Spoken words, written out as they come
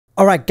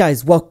Alright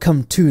guys,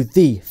 welcome to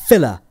the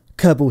filler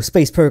Kerbal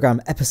Space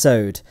Program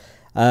episode.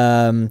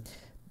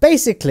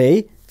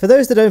 Basically, for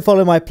those that don't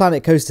follow my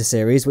Planet Coaster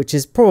series, which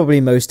is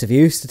probably most of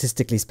you,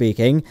 statistically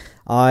speaking,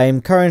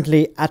 I'm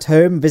currently at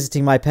home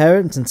visiting my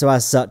parents, and so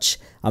as such,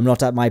 I'm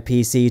not at my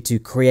PC to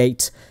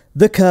create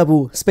the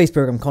Kerbal Space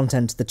Program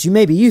content that you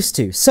may be used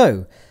to.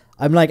 So,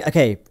 I'm like,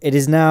 okay, it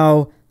is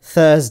now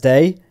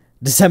Thursday,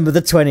 December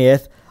the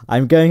 20th,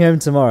 I'm going home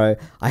tomorrow.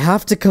 I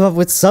have to come up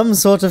with some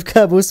sort of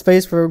Kerbal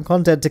Space Program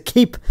content to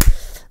keep...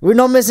 We're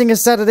not missing a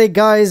Saturday,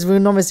 guys. We're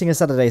not missing a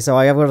Saturday. So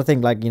I have got to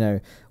think, like, you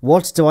know,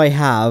 what do I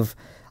have?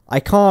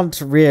 I can't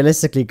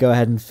realistically go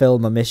ahead and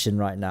film a mission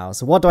right now.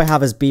 So what do I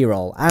have as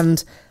B-roll?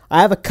 And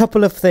I have a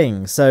couple of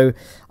things. So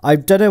I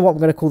don't know what I'm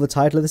going to call the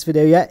title of this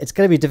video yet. It's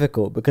going to be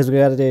difficult because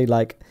we're going to do,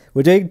 like...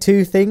 We're doing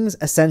two things,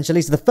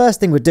 essentially. So the first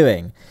thing we're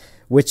doing,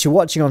 which you're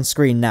watching on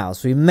screen now,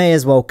 so we may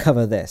as well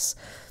cover this.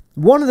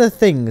 One of the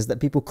things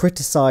that people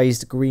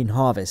criticised Green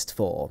Harvest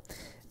for,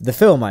 the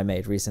film I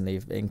made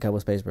recently in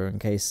Kerbal Space Program, in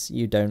case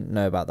you don't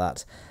know about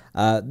that,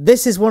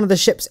 this is one of the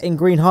ships in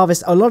Green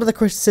Harvest. A lot of the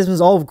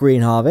criticisms of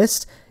Green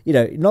Harvest, you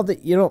know, not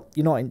that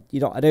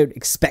I don't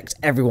expect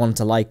everyone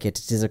to like it.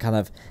 It is a kind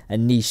of a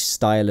niche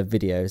style of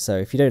video, so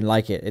if you don't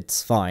like it,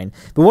 it's fine.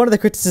 But one of the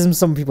criticisms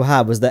some people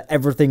had was that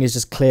everything is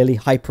just clearly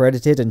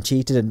hyper-edited and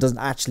cheated and doesn't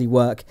actually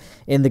work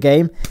in the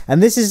game.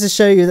 And this is to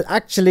show you that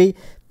actually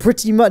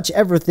pretty much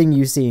everything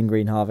you see in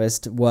Green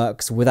Harvest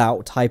works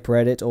without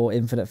hyper-edit or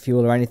infinite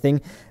fuel or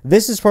anything.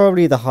 This is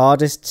probably the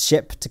hardest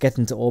ship to get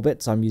into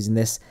orbit, so I'm using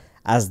this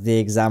as the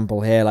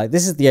example here. Like,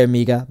 this is the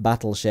Omega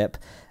Battleship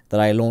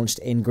that I launched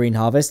in Green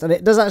Harvest, and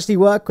it does actually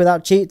work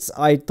without cheats.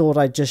 I thought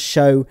I'd just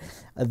show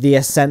the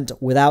ascent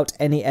without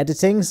any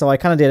editing, so I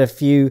kind of did a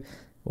few...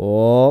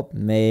 Or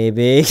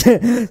maybe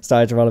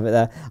started to roll a bit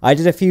there. I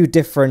did a few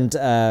different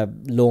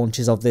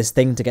launches of this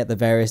thing to get the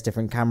various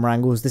different camera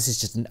angles. This is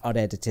just an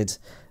unedited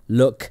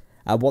look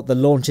at what the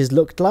launches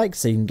looked like,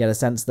 so you can get a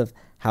sense of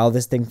how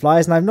this thing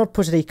flies. And I've not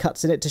put any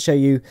cuts in it to show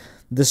you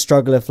the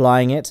struggle of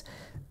flying it.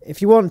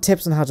 If you want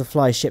tips on how to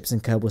fly ships in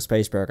Kerbal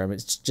Space Program,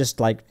 it's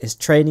just like, it's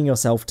training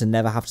yourself to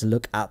never have to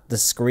look at the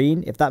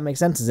screen, if that makes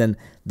sense, as in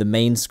the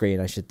main screen,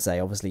 I should say.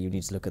 Obviously, you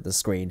need to look at the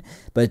screen,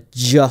 but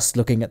just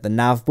looking at the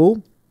nav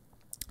ball.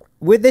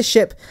 With this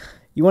ship,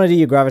 you want to do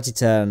your gravity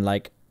turn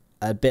like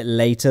a bit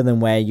later than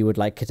where you would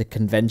like to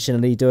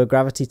conventionally do a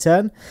gravity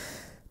turn.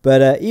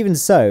 But even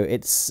so,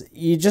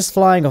 you're just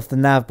flying off the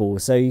nav ball.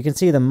 So you can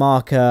see the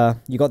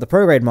marker, you got the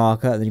prograde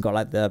marker, and then you got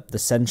like the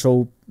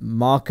central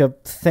marker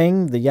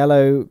thing, the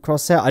yellow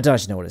crosshair. I don't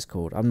actually know what it's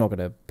called. I'm not going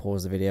to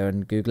pause the video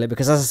and Google it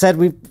because, as I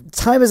said,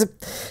 time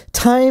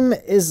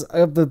is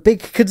a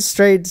big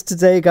constraint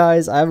today,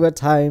 guys. I haven't got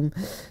time.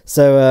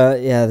 So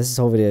yeah, this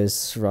whole video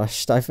is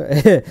rushed. But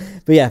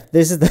yeah,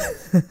 this is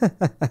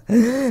the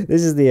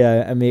this is the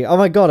Amiga. Oh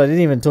my god, I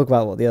didn't even talk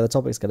about what the other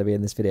topic is going to be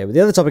in this video. But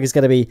the other topic is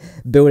going to be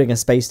building a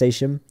space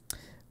station.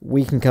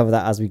 We can cover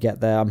that as we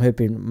get there. I'm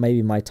hoping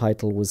maybe my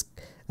title was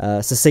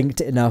succinct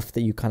enough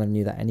that you kind of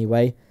knew that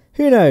anyway.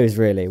 Who knows,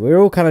 really? We're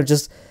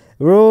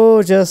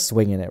all just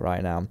winging it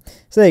right now.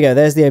 So there you go.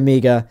 There's the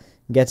Omega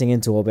getting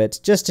into orbit,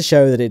 just to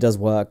show that it does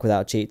work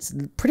without cheats.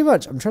 Pretty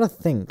much, I'm trying to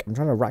think. I'm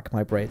trying to rack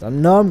my brains. I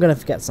know I'm going to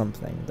forget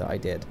something that I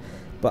did,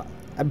 but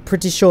I'm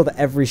pretty sure that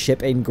every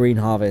ship in Green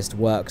Harvest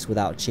works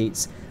without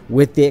cheats,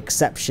 with the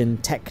exception,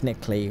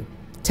 technically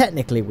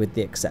with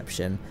the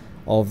exception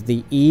of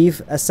the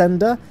Eve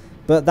Ascender,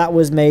 but that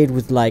was made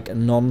with like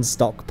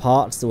non-stock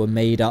parts that were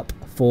made up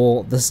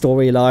for the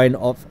storyline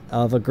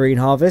of a Green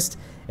Harvest,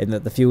 in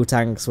that the fuel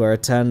tanks were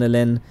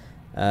eternally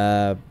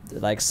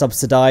like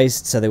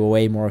subsidized, so they were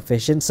way more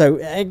efficient.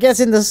 So I guess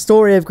in the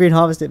story of Green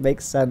Harvest it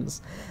makes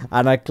sense,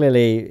 and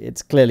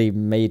it's clearly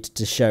made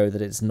to show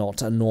that it's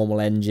not a normal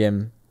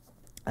engine.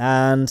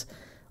 And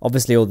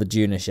obviously all the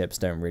Junior ships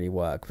don't really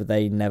work,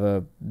 but you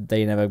never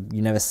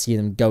see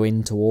them go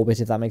into orbit,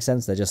 if that makes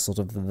sense. They're just sort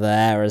of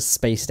there as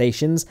space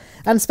stations,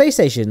 and space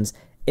stations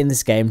in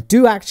this game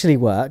do actually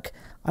work.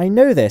 I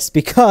know this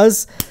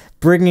because,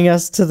 bringing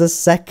us to the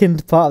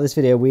second part of this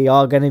video, we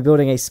are going to be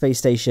building a space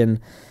station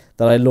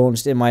that I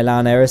launched in my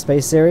Lowne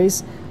Aerospace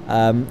series.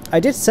 I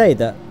did say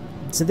that,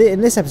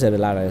 in this episode of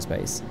Lowne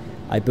Aerospace,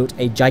 I built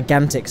a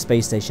gigantic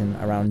space station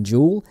around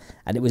Jool,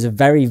 and it was a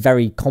very,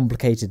 very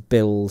complicated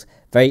build,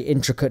 very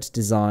intricate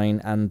design,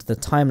 and the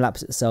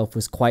time-lapse itself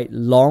was quite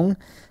long.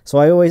 So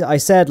I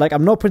said, like,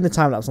 I'm not putting the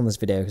time-lapse on this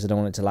video because I don't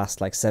want it to last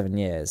like 7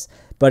 years.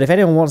 But if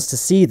anyone wants to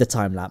see the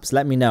time-lapse,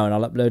 let me know and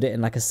I'll upload it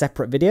in like a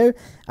separate video.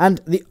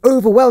 And the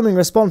overwhelming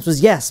response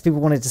was yes,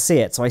 people wanted to see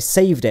it. So I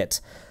saved it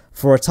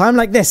for a time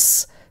like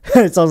this.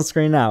 It's on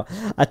screen now.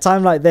 A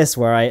time like this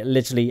where I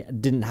literally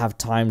didn't have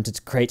time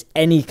to create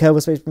any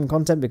Kerbal Space Program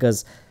content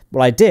because,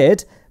 well, I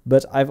did,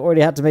 but I've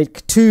already had to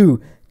make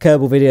 2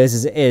 Kerbal videos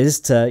as it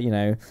is to, you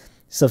know,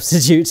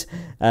 substitute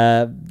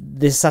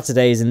this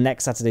Saturday's and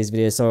next Saturday's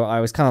videos. So I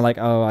was kind of like,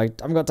 oh, I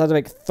haven't got time to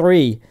make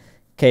 3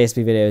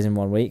 KSP videos in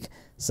 1 week.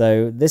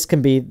 So this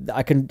can be,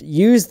 I can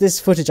use this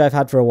footage I've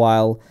had for a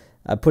while,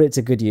 put it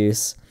to good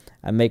use,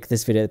 and make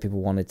this video that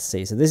people wanted to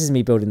see. So this is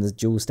me building the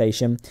Jool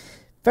station.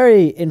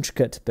 Very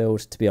intricate build,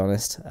 to be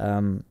honest.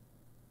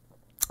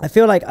 I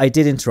feel like I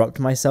did interrupt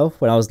myself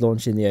when I was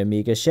launching the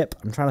Omega ship.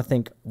 I'm trying to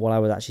think what I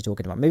was actually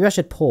talking about. Maybe I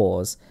should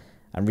pause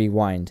and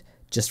rewind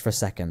just for a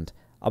second.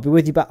 I'll be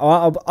with you back.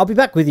 I'll be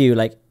back with you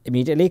like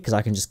immediately because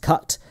I can just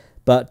cut.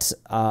 But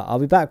I'll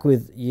be back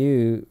with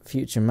you,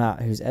 future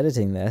Matt, who's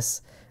editing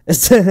this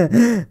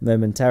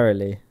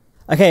momentarily.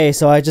 Okay,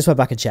 so I just went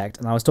back and checked,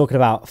 and I was talking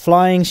about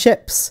flying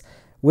ships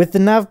with the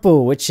nav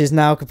ball, which is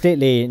now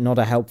completely not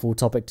a helpful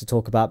topic to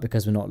talk about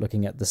because we're not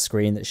looking at the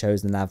screen that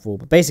shows the nav ball.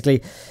 But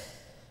basically,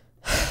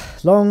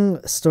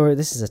 long story.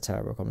 This is a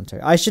terrible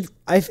commentary.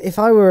 If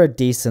I were a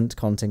decent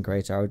content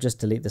creator, I would just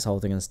delete this whole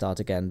thing and start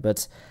again.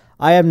 But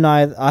I am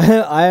neither.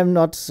 I am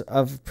not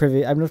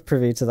privy. I'm not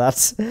privy to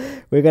that.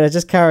 We're gonna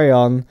just carry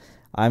on.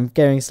 I'm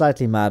getting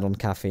slightly mad on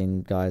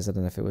caffeine, guys. I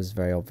don't know if it was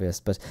very obvious,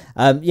 but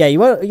yeah, you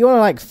want to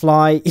like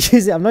fly.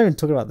 I'm not even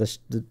talking about this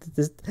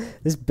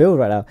build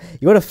right now.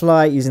 You want to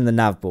fly using the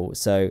nav ball,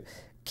 so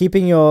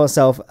keeping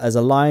yourself as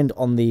aligned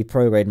on the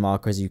prograde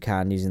marker as you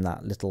can using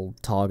that little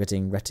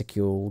targeting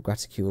reticule,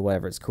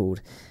 whatever it's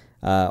called,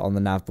 on the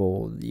nav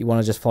ball. You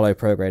want to just follow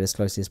prograde as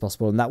closely as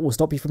possible, and that will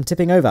stop you from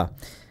tipping over.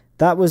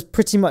 That was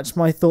pretty much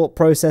my thought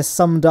process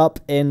summed up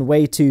in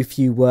way too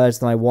few words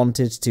than I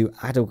wanted to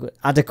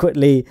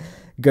adequately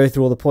go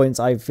through all the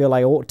points I feel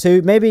I ought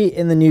to. Maybe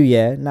in the new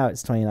year. Now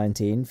it's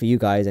 2019. For you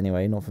guys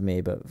anyway, not for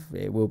me, but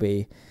it will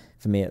be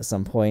for me at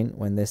some point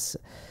when this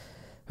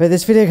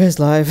video goes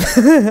live.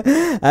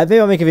 Maybe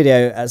I'll make a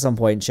video at some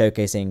point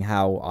showcasing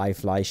how I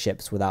fly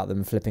ships without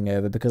them flipping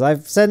over, because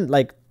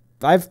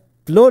I've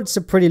launched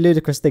some pretty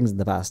ludicrous things in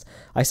the past.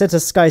 I sent a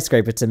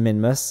skyscraper to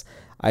Minmus.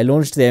 I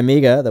launched the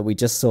Omega that we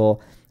just saw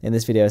in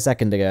this video a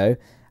second ago,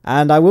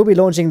 and I will be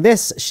launching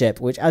this ship,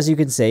 which, as you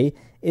can see,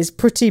 is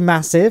pretty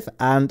massive,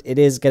 and it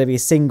is going to be a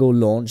single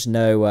launch,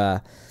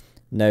 no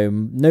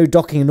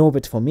docking in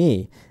orbit for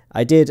me.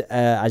 I did,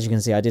 as you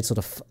can see, I did sort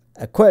of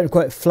a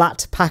quote-unquote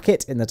flat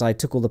packet in that I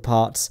took all the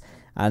parts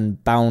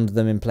and bound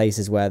them in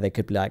places where they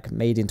could be like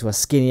made into a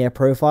skinnier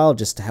profile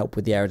just to help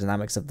with the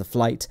aerodynamics of the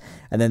flight,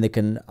 and then they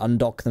can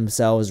undock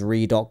themselves,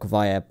 redock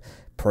via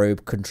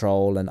probe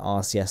control and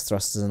RCS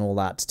thrusters and all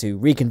that to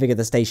reconfigure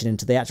the station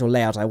into the actual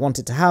layout I want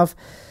it to have.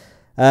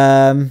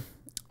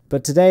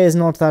 But today is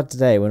not that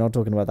today. We're not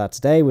talking about that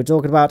today. We're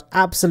talking about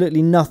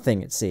absolutely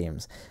nothing, it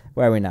seems.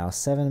 Where are we now?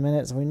 7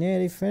 minutes? Are we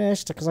nearly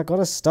finished? Because I've got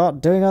to start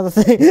doing other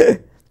things.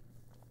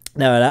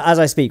 No, as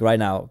I speak right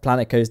now,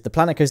 the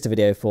Planet Coaster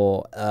video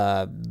for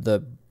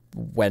the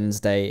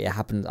Wednesday, it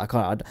happened.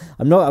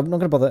 I'm not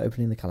going to bother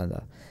opening the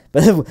calendar.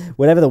 But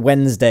whatever the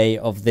Wednesday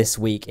of this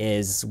week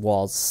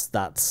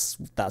that's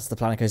the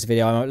Planet Coaster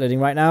video I'm uploading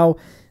right now.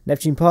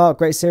 Neptune Park,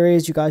 great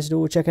series. You guys should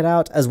all check it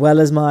out, as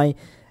well as my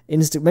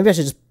Insta. Maybe I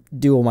should just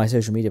do all my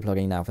social media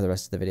plugging now for the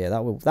rest of the video.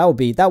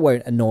 That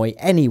won't annoy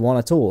anyone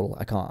at all.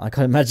 I can't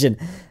imagine.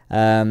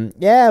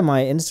 Yeah,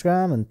 my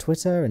Instagram and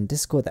Twitter and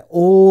Discord, they're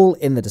all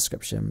in the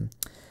description.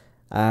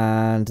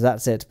 And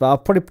that's it. But I'll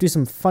probably do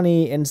some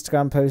funny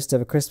Instagram posts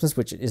over Christmas,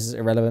 which is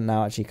irrelevant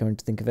now, actually, coming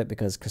to think of it,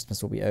 because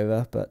Christmas will be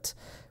over. But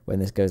when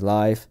this goes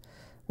live,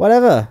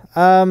 whatever.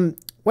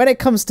 When it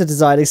comes to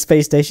designing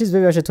space stations,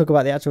 maybe I should talk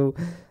about the actual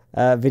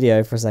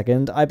video for a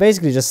second. I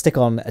basically just stick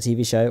on a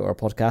TV show or a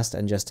podcast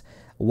and just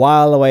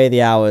while away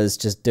the hours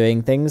just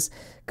doing things,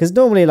 because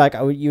normally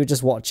you would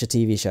just watch a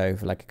TV show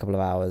for like a couple of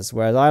hours,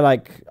 whereas I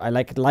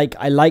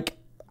like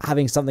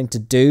having something to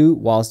do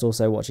whilst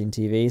also watching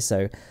TV.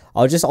 So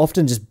I'll just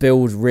often just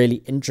build really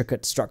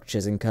intricate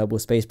structures in Kerbal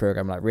Space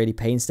Program, like really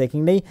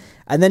painstakingly,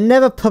 and then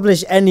never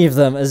publish any of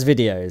them as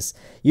videos,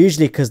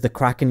 usually because the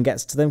Kraken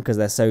gets to them because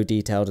they're so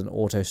detailed and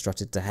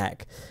auto-strutted to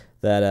heck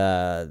that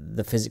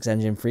the physics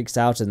engine freaks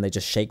out and they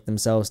just shake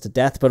themselves to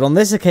death. But on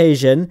this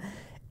occasion,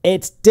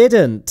 it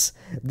didn't.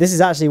 This is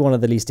actually one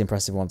of the least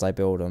impressive ones I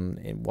build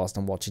whilst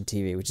I'm watching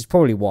TV, which is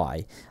probably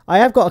why. I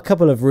have got a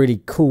couple of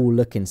really cool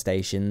looking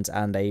stations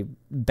and a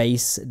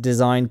base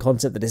design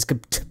concept that is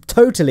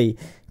totally,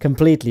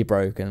 completely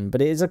broken,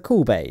 but it is a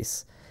cool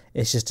base.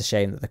 It's just a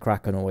shame that the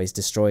Kraken always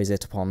destroys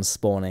it upon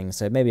spawning,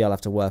 so maybe I'll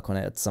have to work on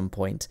it at some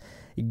point,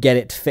 get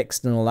it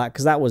fixed and all that,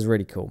 because that was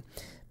really cool.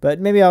 But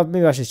maybe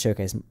I should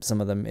showcase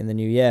some of them in the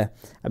new year.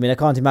 I mean, I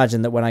can't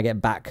imagine that when I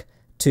get back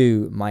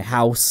to my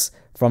house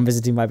from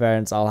visiting my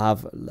parents, I'll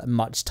have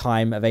much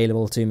time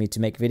available to me to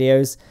make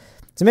videos.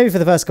 So maybe for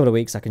the first couple of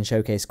weeks, I can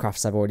showcase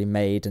crafts I've already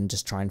made and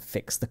just try and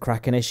fix the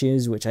Kraken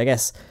issues, which I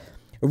guess,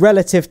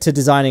 relative to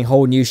designing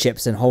whole new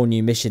ships and whole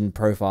new mission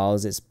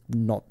profiles, it's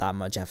not that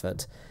much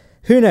effort.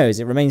 Who knows?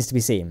 It remains to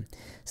be seen.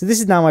 So this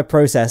is now my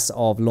process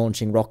of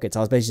launching rockets. I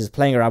was basically just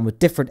playing around with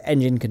different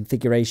engine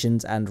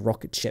configurations and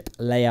rocket ship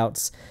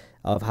layouts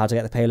of how to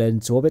get the payload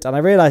into orbit. And I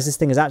realized this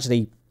thing is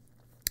actually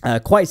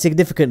quite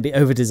significantly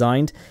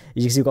over-designed.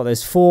 As you can see, we've got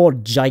those 4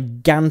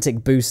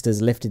 gigantic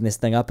boosters lifting this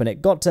thing up, and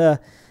it got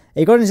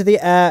into the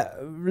air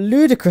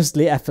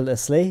ludicrously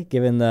effortlessly,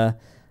 given the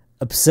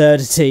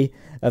absurdity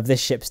of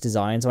this ship's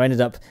design. So I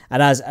ended up,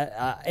 and as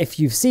if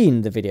you've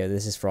seen the video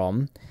this is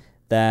from,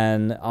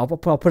 then I'll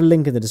put a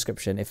link in the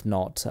description. If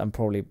not, I'm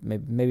probably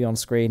maybe on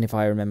screen if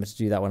I remember to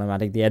do that when I'm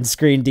adding the end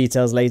screen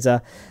details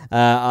later.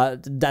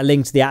 That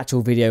link to the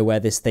actual video where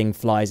this thing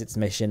flies its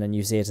mission and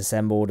you see it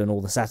assembled and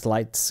all the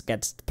satellites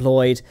get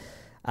deployed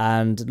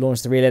and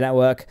launch the relay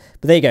network.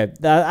 But there you go.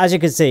 As you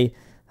can see,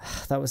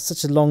 that was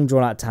such a long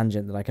drawn out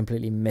tangent that I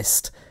completely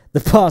missed the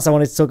parts I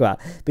wanted to talk about.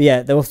 But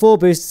yeah, there were 4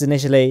 boosters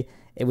initially.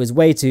 It was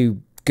way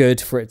too good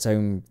for its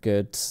own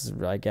good,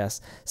 I guess.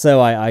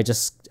 So I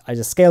just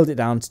scaled it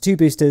down to 2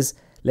 boosters,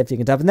 lifting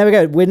it up. And there we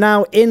go. We're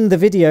now in the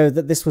video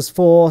that this was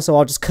for, so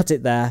I'll just cut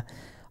it there.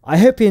 I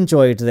hope you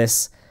enjoyed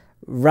this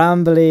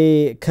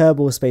rambly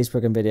Kerbal space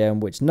program video in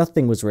which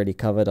nothing was really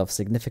covered of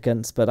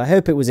significance, but I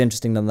hope it was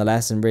interesting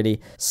nonetheless and really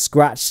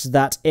scratched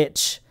that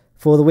itch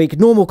for the week.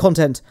 Normal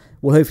content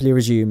will hopefully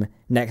resume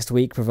next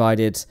week,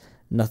 provided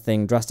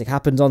nothing drastic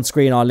happens on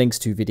screen. Our links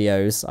to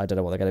videos, I don't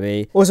know what they're going to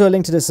be. Also a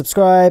link to the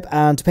subscribe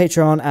and to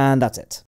Patreon, and that's it.